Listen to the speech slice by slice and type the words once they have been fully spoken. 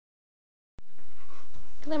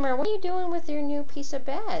Glimmer, what are you doing with your new piece of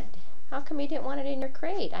bed? How come you didn't want it in your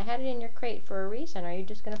crate? I had it in your crate for a reason. Are you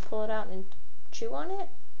just going to pull it out and chew on it?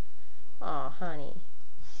 Aw, honey.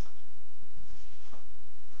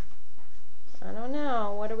 I don't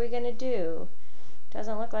know. What are we going to do?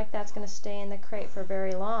 Doesn't look like that's going to stay in the crate for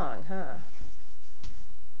very long, huh?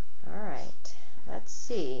 Alright, let's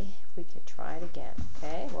see if we could try it again.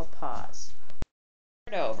 Okay, we'll pause.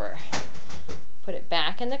 Turn it over. Put it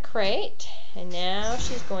back in the crate, and now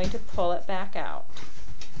she's going to pull it back out.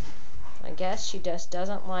 I guess she just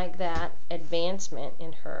doesn't like that advancement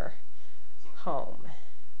in her home.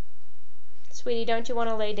 Sweetie, don't you want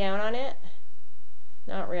to lay down on it?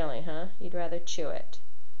 Not really, huh? You'd rather chew it.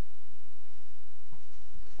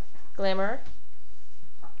 Glimmer?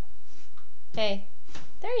 Hey,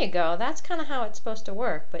 there you go. That's kind of how it's supposed to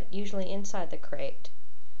work, but usually inside the crate.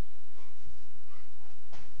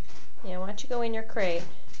 Yeah, why don't you go in your crate?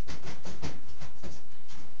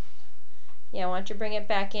 Yeah, why don't you bring it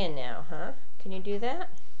back in now, huh? Can you do that?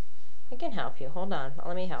 I can help you. Hold on.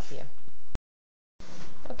 Let me help you.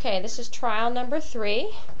 Okay, this is trial number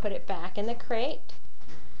 3. Put it back in the crate.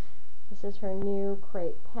 This is her new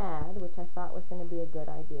crate pad, which I thought was going to be a good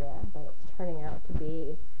idea, but it's turning out to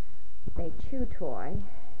be a chew toy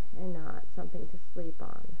and not something to sleep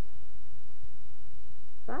on.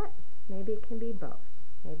 But maybe it can be both.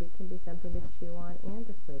 Maybe it can be something to chew on and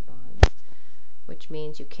to sleep on, which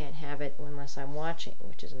means you can't have it unless I'm watching,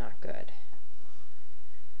 which is not good.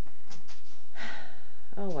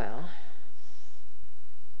 Oh well.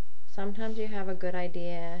 Sometimes you have a good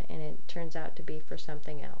idea and it turns out to be for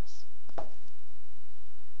something else.